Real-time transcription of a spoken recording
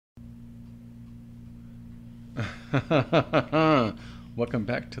Welcome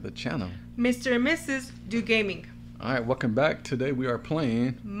back to the channel. Mr. and Mrs. Do Gaming. Alright, welcome back. Today we are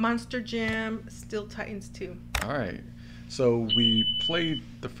playing Monster Jam Steel Titans 2. Alright, so we played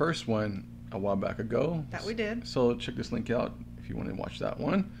the first one a while back ago. That we did. So check this link out if you want to watch that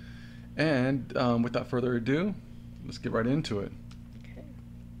one. And without further ado, let's get right into it. Okay.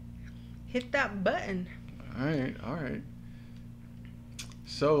 Hit that button. Alright.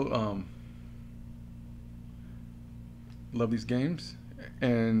 So, love these games,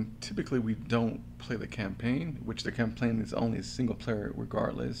 and typically we don't play the campaign, which the campaign is only a single player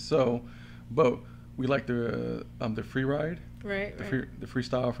regardless. So, but we like the free ride, Right. the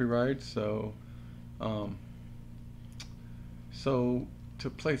freestyle free ride. So, so to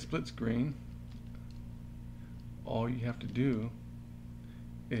play split screen, all you have to do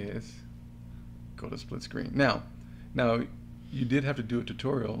is go to split screen. Now, you did have to do a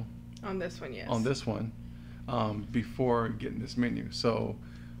tutorial On this one, yes. on this one. Before getting this menu. So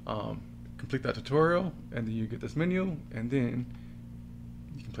complete that tutorial and then you get this menu and then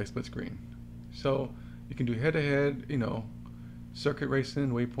you can play split screen. So you can do head to head, circuit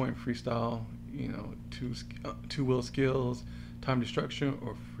racing, waypoint, freestyle, two wheel skills, time destruction,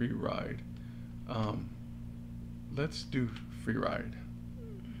 or free ride. Let's do free ride.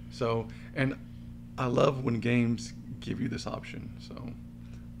 So, and I love when games give you this option. So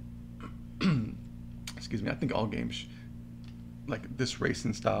excuse me, I think all games like this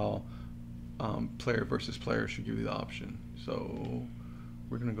racing style, player versus player, should give you the option. So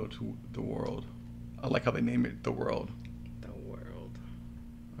we're gonna go to the world. I like how they name it the world. The world.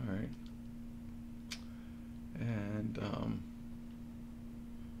 All right. And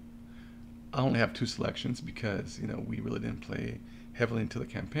I only have 2 selections because we really didn't play heavily into the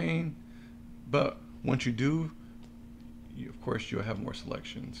campaign. But once you do, of course you'll have more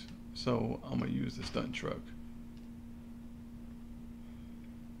selections. So I'm gonna use the stunt truck.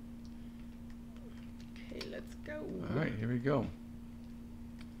 Okay, let's go. All right, here we go.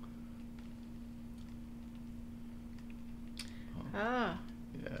 Ah.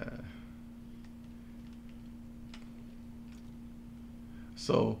 Yeah.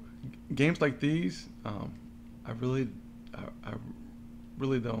 So games like these, I really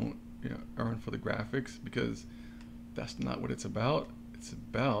don't earn for the graphics because that's not what it's about. It's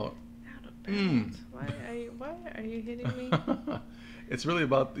about Out of bounds. Why are you hitting me? it's really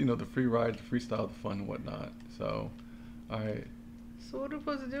about the free ride, the freestyle, the fun and whatnot. So all right, So what are we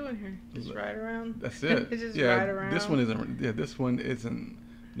supposed to do in here? Just ride around? that's it. Just Yeah, ride around. this one isn't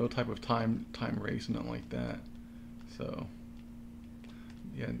no type of time race, nothing like that. So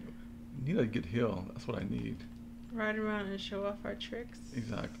yeah, need a good hill. That's what I need. Ride around and show off our tricks.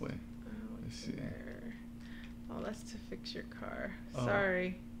 Exactly. Let's see. Oh, that's to fix your car. Oh.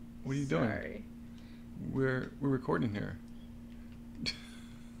 Sorry. What are you doing? Sorry. We're recording here.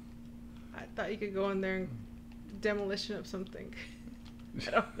 I thought you could go in there and demolition of something.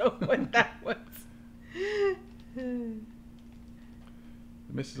 I don't know what that was. The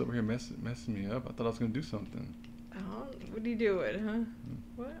missus over here messing me up. I thought I was gonna do something. Oh, what are you doing, huh?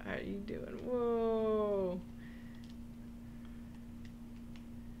 What are you doing? Whoa.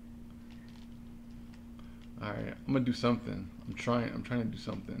 All right, I'm gonna do something. I'm trying to do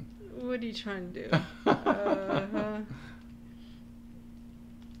something. What are you trying to do?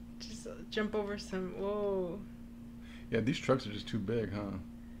 Just jump over some. Whoa. Yeah, these trucks are just too big, huh?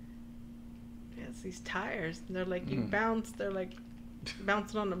 Yeah, it's these tires. They're like you bounce. They're like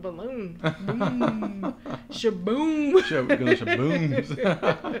bouncing on a balloon. Boom. Shaboom. Shabooms.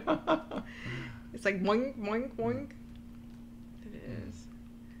 It's like boing, boing, boing. It is.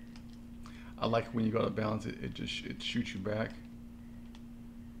 I like when you go to balance it. It shoots you back.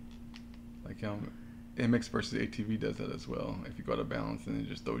 Like MX versus ATV does that as well. If you go to balance, then it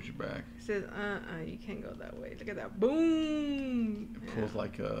just throws you back. It says, you can't go that way. Look at that. Boom. It pulls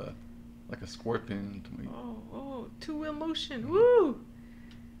like a scorpion to me. Oh, 2-wheel motion. Woo.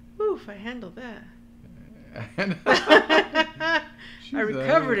 Woo, if I handle that. I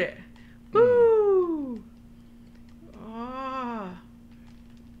recovered it. Woo. Oh.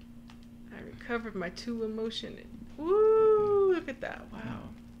 I recovered my 2-wheel motion. Woo, look at that. Wow.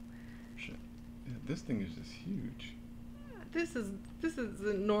 Shit. Yeah, this thing is just huge. This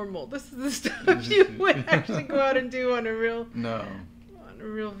isn't normal. This is the stuff you would actually go out and do on a real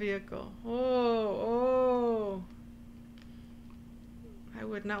vehicle. Oh. I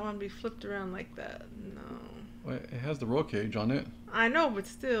would not want to be flipped around like that. No. Well, it has the roll cage on it. I know, but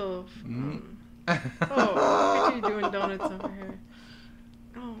still. Oh, look at you doing donuts over here.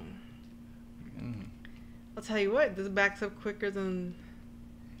 Oh. I'll tell you what, this backs up quicker than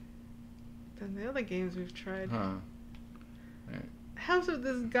than the other games we've tried. Huh. Right. How's with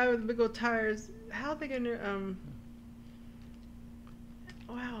this guy with the big old tires? How are they gonna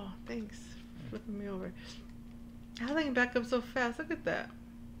Wow, thanks for flipping me over. How they can back up so fast? Look at that.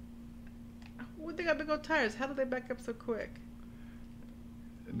 What, they got big old tires. How do they back up so quick?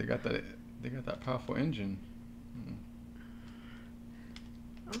 They got that powerful engine.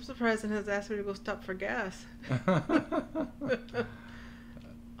 I'm surprised it has asked me to go stop for gas.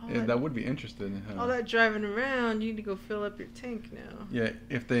 Yeah, that would be interesting. All that driving around, you need to go fill up your tank now. Yeah,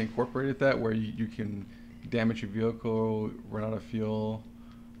 if they incorporated that where you can damage your vehicle, run out of fuel,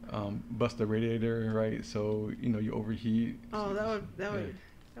 bust the radiator, right? So you overheat. Oh, that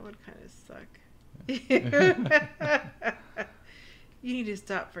would kind of suck. You need to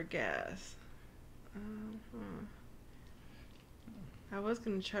stop for gas. I was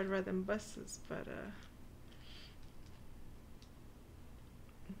gonna try to ride them buses, but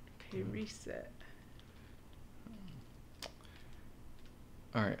okay, reset.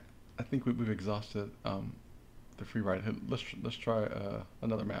 All right, I think we've exhausted the Freeride. Let's try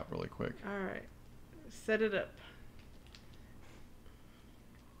another map really quick. All right, set it up.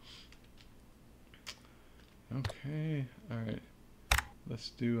 Okay, all right.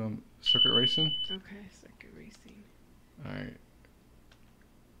 Let's do circuit racing. Okay, circuit racing. All right.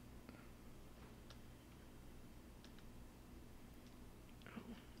 Oh,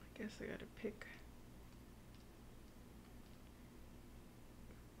 I guess I gotta pick.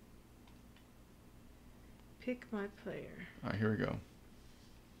 Pick my player. All right, here we go.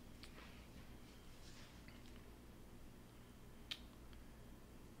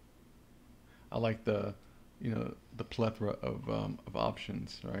 I like the plethora of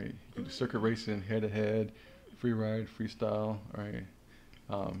options, right? You can do circuit racing, head-to-head, free ride, freestyle, right?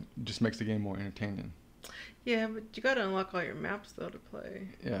 Just makes the game more entertaining. Yeah, but you gotta unlock all your maps though to play.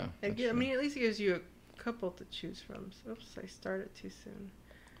 Yeah. I mean, at least it gives you a couple to choose from. So, oops, I started too soon.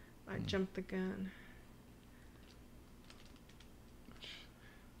 I jumped the gun.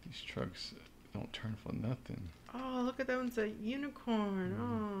 These trucks don't turn for nothing. Oh, look at that one's a unicorn.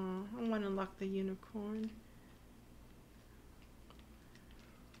 Oh, I want to unlock the unicorn.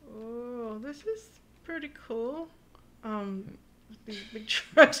 Oh, this is pretty cool. These big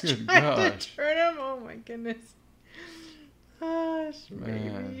trucks Good trying gosh. to turn them. Oh my goodness. Gosh,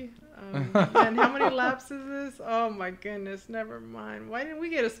 baby. And how many laps is this? Oh my goodness. Never mind. Why didn't we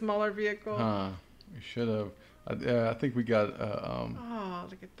get a smaller vehicle? We should have. I think we got oh,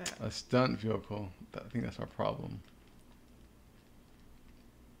 look at that. a stunt vehicle. I think that's our problem.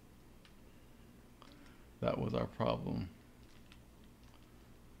 That was our problem.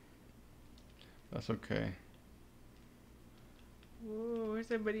 That's okay. Whoa, where's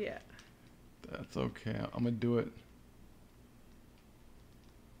everybody at? That's okay. I'm gonna do it.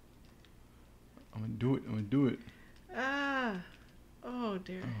 I'm gonna do it. Ah. Oh,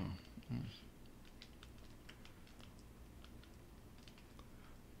 dear. Oh.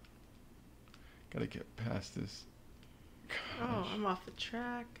 Gotta get past this. Gosh. Oh, I'm off the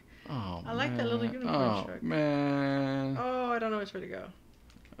track. Oh, I like that little unicorn truck. Oh, man. Oh, I don't know which way to go.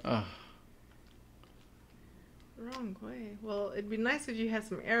 Oh. Wrong way. Well, it'd be nice if you had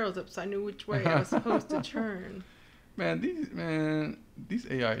some arrows up so I knew which way I was supposed to turn. These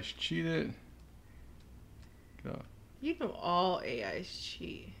AIs cheated. You know all AIs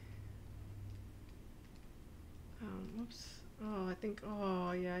cheat. Whoops. Oh, I think.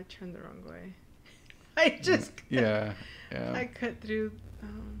 Oh, yeah, I turned the wrong way. I just. Yeah. I cut through. I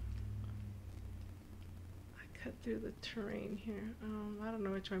cut through the terrain here. I don't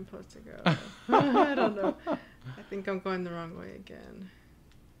know which way I'm supposed to go. I don't know. I think I'm going the wrong way again.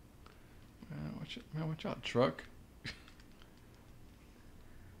 Watch out, truck.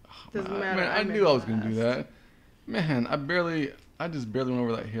 Doesn't matter. I knew I was gonna do that. Man, I just barely went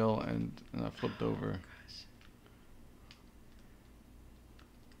over that hill and I flipped over. Gosh.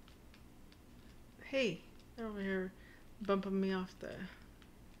 Hey, they're over here bumping me off the.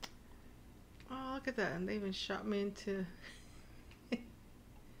 Oh, look at that! And they even shot me into.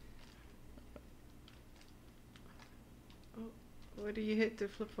 Oh, what do you hit to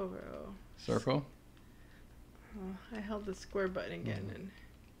flip over? Oh. Circle. Oh, I held the square button again, and.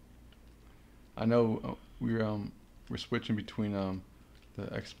 I know we're switching between the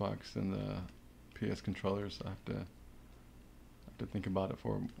Xbox and the PS controllers. So I have to think about it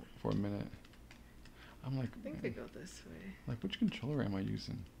for a minute. I'm like, I think they go this way. Like, which controller am I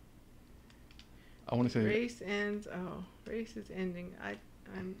using? I want to say race ends. Oh, race is ending.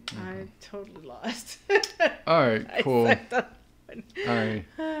 I'm totally lost. All right, cool. All All right,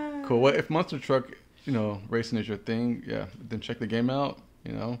 cool. Well, if Monster Truck, racing is your thing, yeah, then check the game out.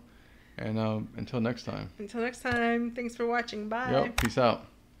 And until next time. Until next time, thanks for watching. Bye. Yep. Peace out.